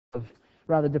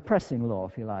rather depressing law,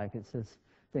 if you like. It says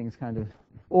things kind of,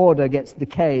 order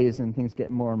decays and things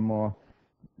get more and more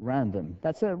random.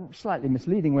 That's a slightly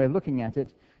misleading way of looking at it,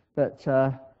 but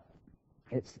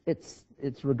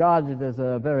it's regarded as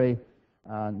a very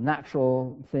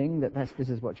natural thing that this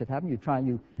is what should happen.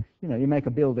 You make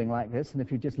a building like this, and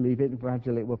if you just leave it,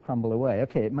 gradually it will crumble away.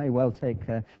 Okay, it may well take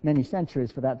many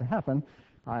centuries for that to happen.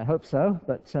 I hope so,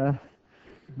 but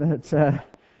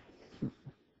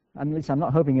at least I'm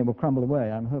not hoping it will crumble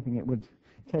away. I'm hoping it would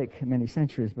take many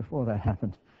centuries before that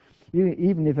happened,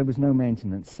 even if there was no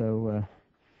maintenance. So,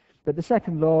 but the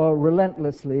second law,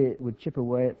 relentlessly, it would chip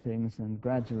away at things, and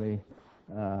gradually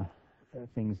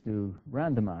things do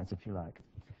randomize, if you like.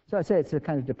 So I say it's a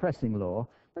kind of depressing law,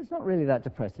 but it's not really that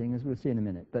depressing, as we'll see in a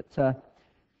minute. But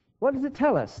what does it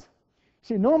tell us?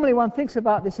 See, normally one thinks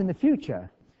about this in the future,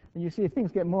 and you see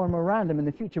things get more and more random in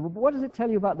the future. But what does it tell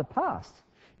you about the past?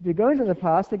 If you go into the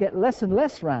past, they get less and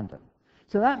less random.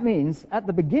 So that means at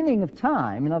the beginning of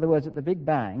time, in other words, at the Big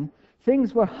Bang,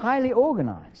 things were highly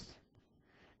organized.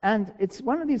 And it's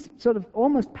one of these sort of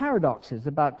almost paradoxes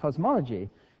about cosmology,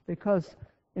 because,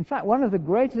 in fact, one of the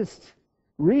greatest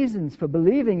reasons for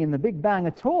believing in the Big Bang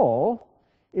at all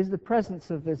is the presence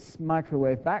of this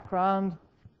microwave background,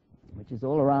 which is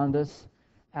all around us,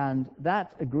 and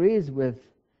that agrees with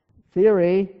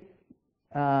theory.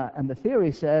 And the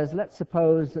theory says, let's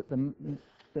suppose that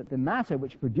the matter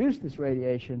which produced this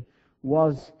radiation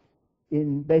was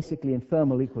basically in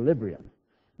thermal equilibrium.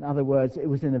 In other words, it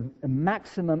was in a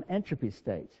maximum entropy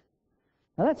state.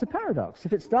 Now that's a paradox.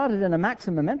 If it started in a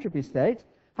maximum entropy state,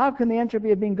 how can the entropy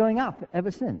have been going up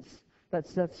ever since?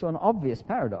 That's an obvious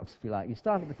paradox, if you like. You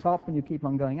start at the top and you keep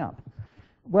on going up.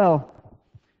 Well,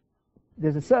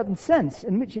 there's a certain sense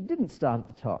in which it didn't start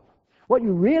at the top. What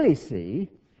you really see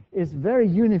is very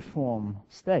uniform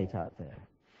state out there.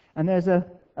 And there's a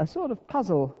sort of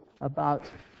puzzle about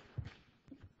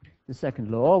the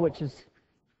second law, which is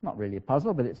not really a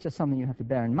puzzle, but it's just something you have to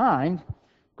bear in mind,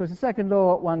 because the second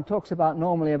law one talks about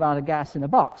normally about a gas in a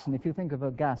box. And if you think of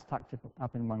a gas tucked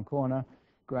up in one corner,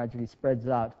 gradually spreads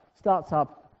out, starts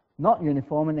up not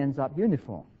uniform and ends up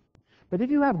uniform. But if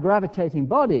you have gravitating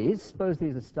bodies, suppose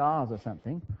these are stars or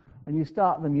something, and you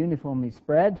start them uniformly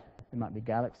spread, they might be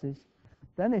galaxies,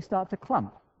 then they start to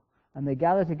clump, and they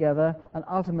gather together and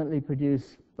ultimately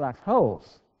produce black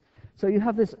holes. So you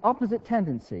have this opposite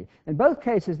tendency. In both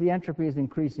cases, the entropy is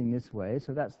increasing this way,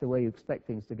 so that's the way you expect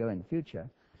things to go in the future.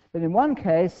 But in one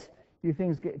case,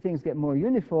 things get more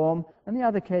uniform, and in the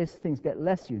other case, things get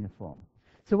less uniform.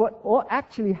 So what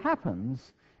actually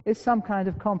happens is some kind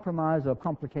of compromise or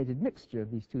complicated mixture of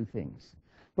these two things.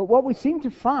 But what we seem to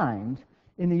find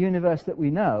in the universe that we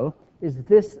know is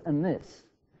this and this.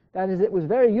 That is, it was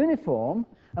very uniform,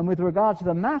 and with regard to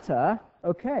the matter,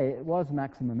 okay, it was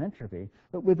maximum entropy.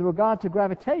 But with regard to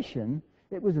gravitation,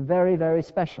 it was very, very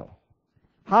special.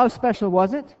 How special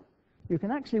was it? You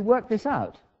can actually work this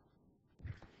out.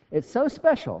 It's so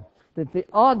special that the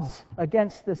odds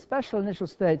against the special initial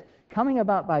state coming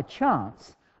about by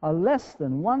chance are less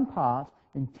than 1 part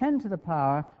in 10 to the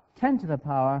power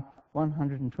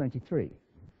 123.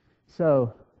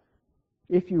 So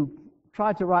if you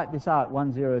try to write this out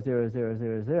 1, 0, 0, 0,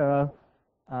 0, 0,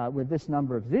 with this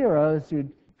number of zeros,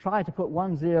 you'd try to put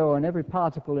 1 0 on every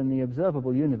particle in the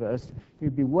observable universe,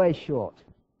 you'd be way short.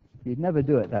 You'd never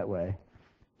do it that way.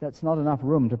 That's not enough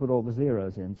room to put all the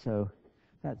zeros in. So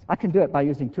I can do it by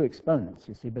using 2 exponents,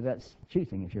 you see, but that's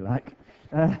cheating, if you like.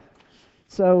 I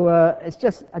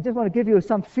just want to give you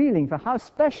some feeling for how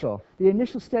special the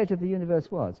initial state of the universe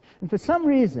was. And for some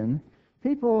reason,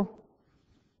 people,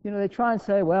 they try and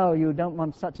say, well, you don't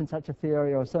want such and such a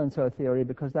theory or so-and-so a theory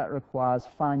because that requires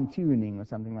fine-tuning or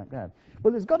something like that.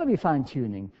 Well, there's got to be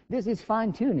fine-tuning. This is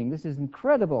fine-tuning. This is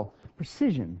incredible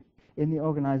precision in the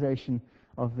organization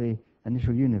of the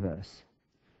initial universe.